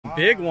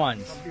Big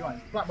ones. Big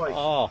ones. Flat boys.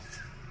 Oh,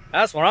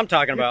 that's what I'm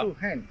talking about. Two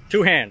hand.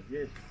 Two hand.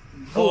 Yes.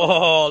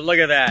 Oh, look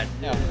at that.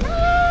 Yeah.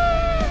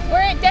 We're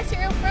at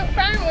Desaru Fruit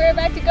Farm. We're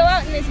about to go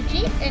out in this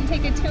Jeep and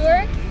take a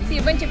tour, see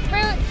a bunch of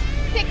fruits,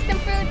 pick some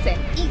fruits, and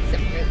eat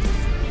some fruits.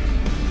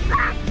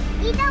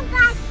 We don't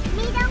got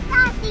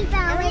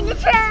seatbelt in the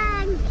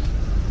trunk.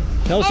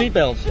 No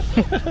seatbelts.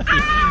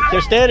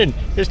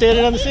 They're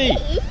standing on the seat.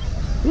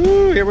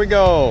 Woo, here we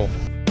go.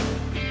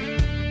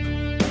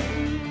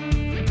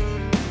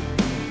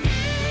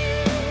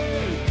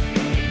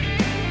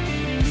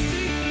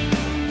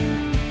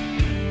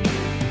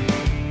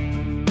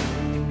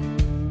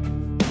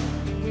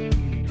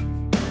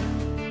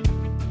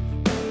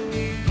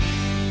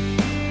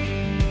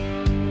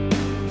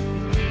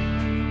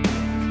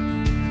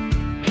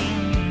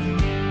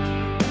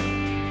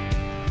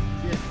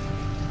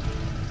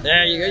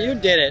 There you go, you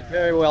did it.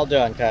 Very well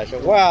done,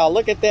 Kaisho. Wow,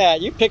 look at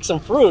that. You picked some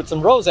fruit, some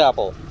rose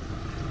apple.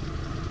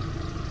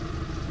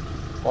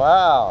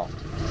 Wow.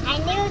 I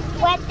knew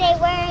what they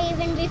were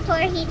even before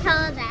he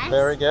told us.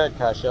 Very good,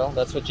 Kaisho.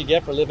 That's what you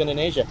get for living in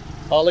Asia.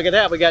 Oh, look at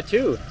that. We got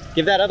two.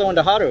 Give that other one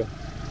to Haru.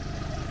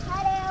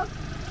 Hello.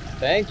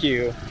 Thank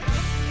you.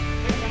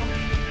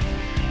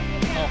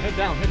 Oh, head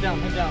down, head down,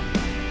 head down.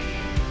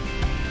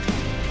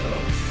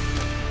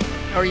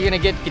 Or are you going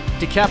to get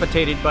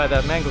decapitated by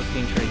the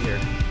mangosteen tree here?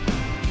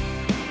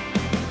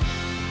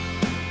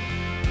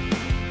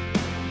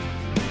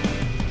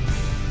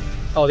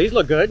 Oh, these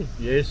look good.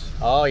 Yes.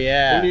 Oh,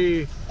 yeah.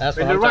 Only that's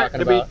what I'm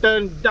talking about.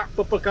 Turn dark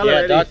purple color.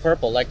 Yeah, dark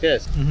purple, like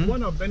this.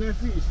 One of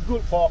benefit is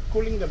good for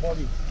cooling the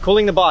body.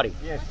 Cooling the body?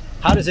 Yes.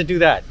 How does it do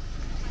that?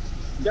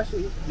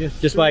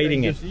 Just by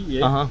eating it?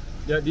 Yes. Uh-huh.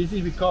 Yeah, this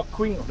is we call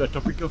queen of the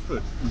tropical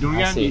fruit.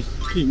 Durian is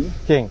king.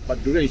 King.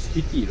 But durian is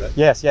sticky, right?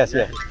 Yes, yes,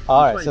 yes.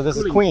 All right, so this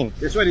is queen.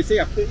 That's why they say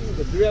after eating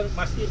the durian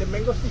must eat the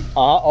mango stick.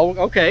 Oh,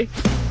 okay.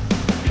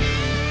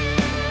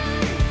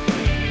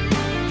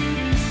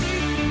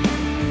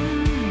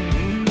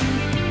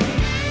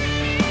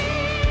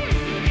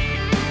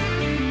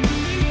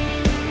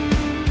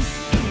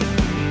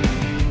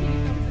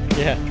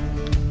 Yeah.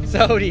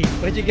 So, Heidi,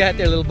 what you got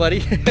there, little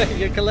buddy?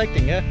 You're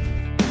collecting, huh?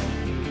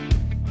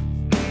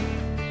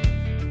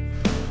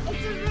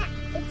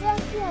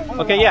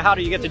 Okay, yeah, how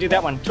do you get to do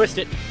that one? Twist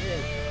it.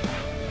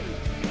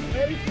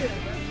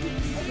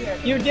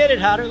 You did it,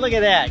 Haru. Look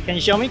at that. Can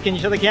you show me? Can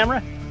you show the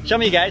camera? Show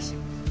me, you guys.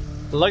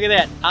 Look at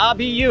that. I'll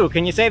be you.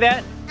 Can you say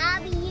that?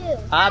 I'll be you.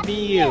 I'll be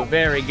you.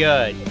 Very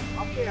good.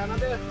 Okay,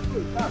 another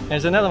fruit.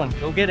 There's another one.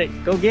 Go get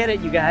it. Go get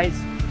it, you guys.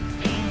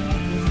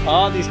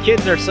 Oh, these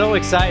kids are so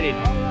excited.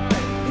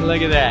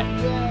 Look at that.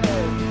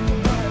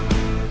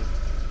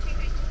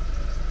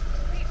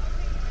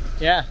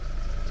 Yeah.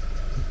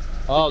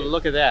 Oh,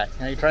 look at that.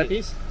 Can you try a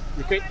piece?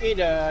 You can eat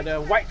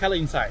the white color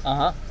inside.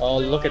 Uh-huh. Oh,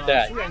 look at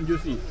that. Sweet and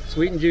juicy.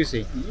 Sweet and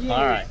juicy. Yeah.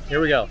 All right, here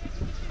we go.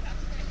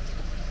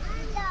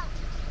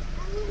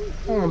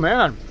 Oh,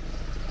 man.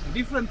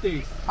 Different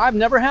taste. I've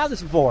never had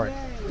this before.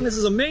 Yeah. This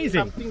is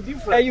amazing. Something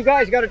different. Hey, you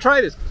guys got to try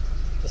this.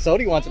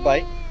 Sodi wants a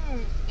bite.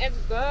 It's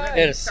good.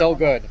 It is so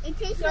good. It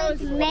tastes like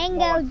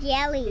mango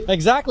jelly.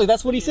 Exactly,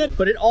 that's what he said.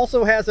 But it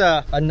also has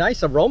a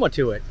nice aroma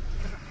to it.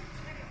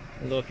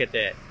 Look at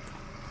that.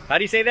 How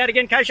do you say that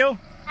again, Kaisho?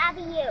 I'll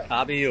be you.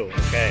 I'll be you.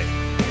 Okay.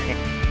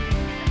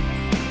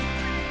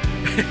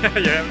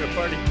 You're having a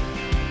party.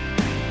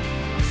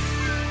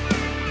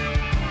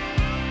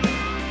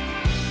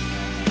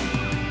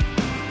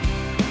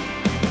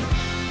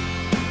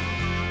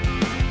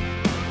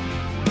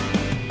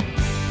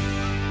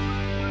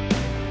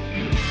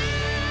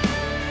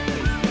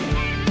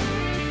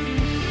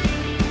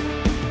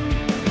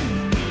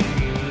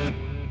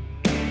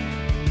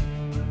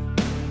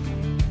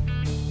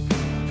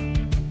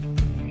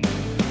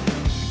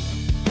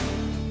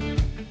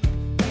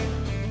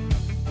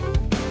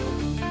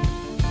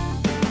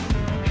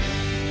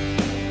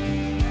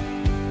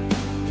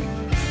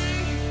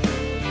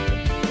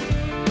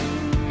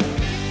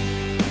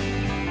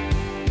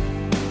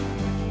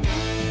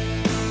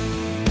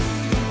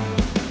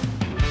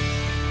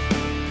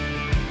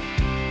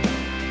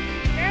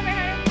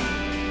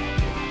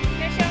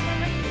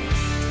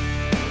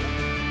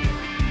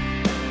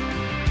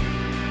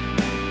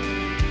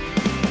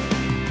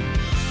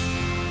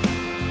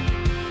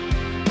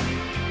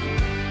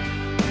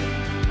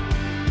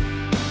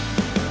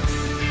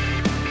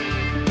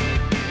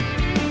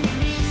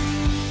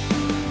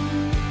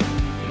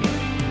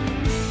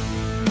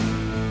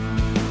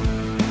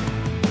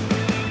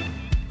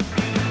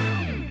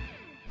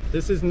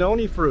 This is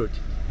noni fruit.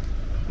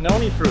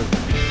 Noni fruit.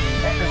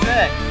 What is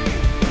that?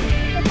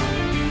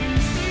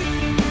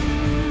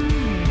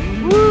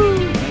 Woo!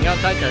 Hang out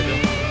tight there, Joe.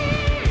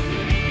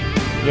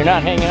 You're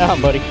not hanging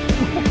out, buddy.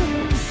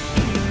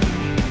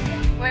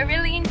 We're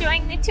really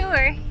enjoying the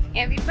tour.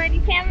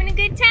 Everybody's having a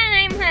good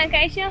time, huh,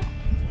 Kaisho?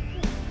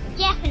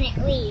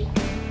 Definitely.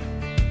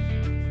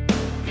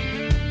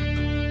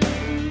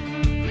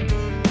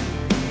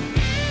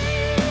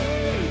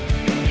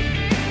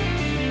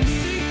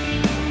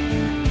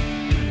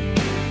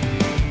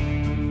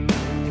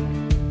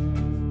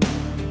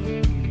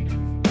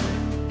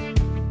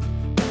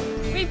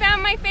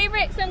 my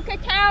favorite, some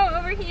cacao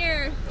over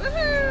here.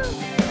 Woohoo!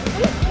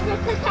 This is a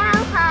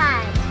cacao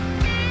pod.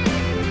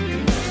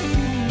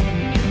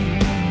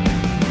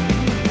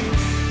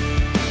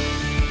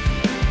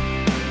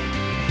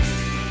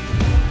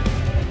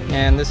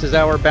 And this is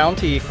our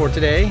bounty for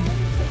today.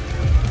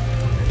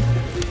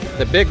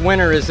 The big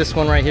winner is this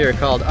one right here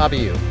called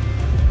Abiyu.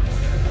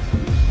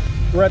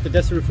 We're at the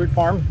Desaru Fruit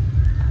Farm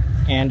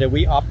and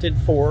we opted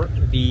for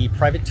the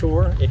private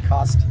tour. It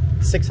cost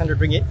 600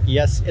 ringgit.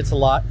 Yes, it's a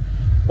lot,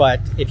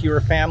 but if you're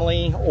a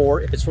family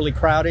or if it's really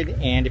crowded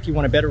and if you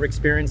want a better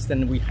experience,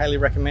 then we highly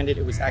recommend it.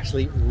 It was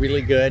actually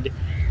really good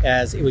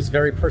as it was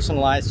very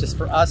personalized just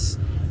for us,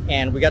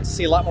 and we got to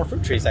see a lot more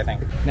fruit trees, I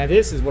think. Now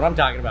this is what I'm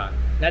talking about.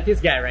 Not this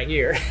guy right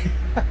here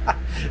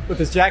with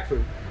this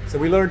jackfruit. So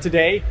we learned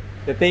today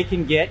that they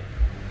can get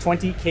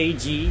 20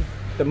 kg.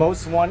 The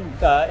most one,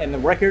 and the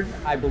record,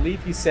 I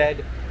believe he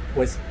said,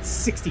 was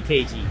 60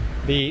 kg.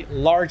 The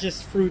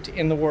largest fruit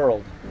in the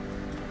world.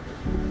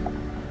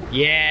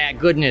 Yeah,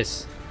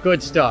 goodness.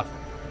 Good stuff.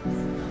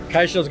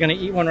 Kaisho's gonna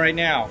eat one right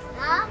now.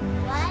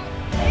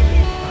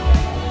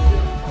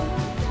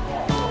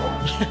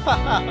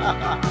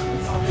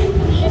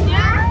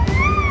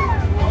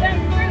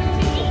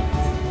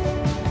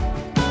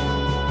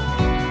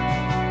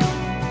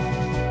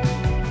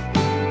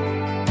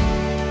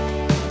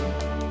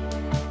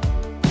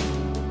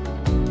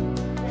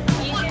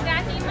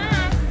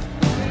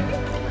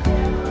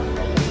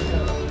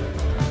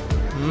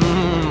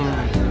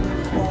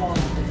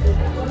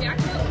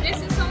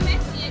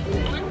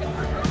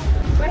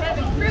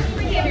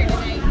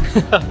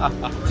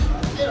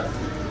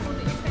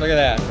 Look at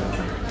that.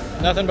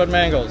 Nothing but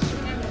mangoes.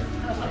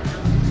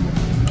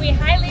 We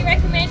highly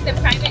recommend the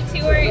private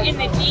tour in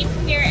the Jeep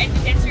here at the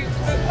Desaru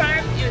Fruit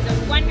Farm. It was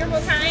a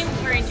wonderful time.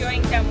 We're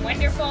enjoying some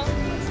wonderful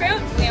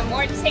fruit. We have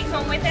more to take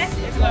home with us,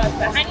 as well as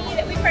the honey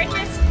that we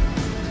purchased.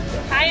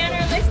 High on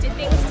our list of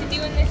things to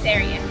do in this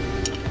area.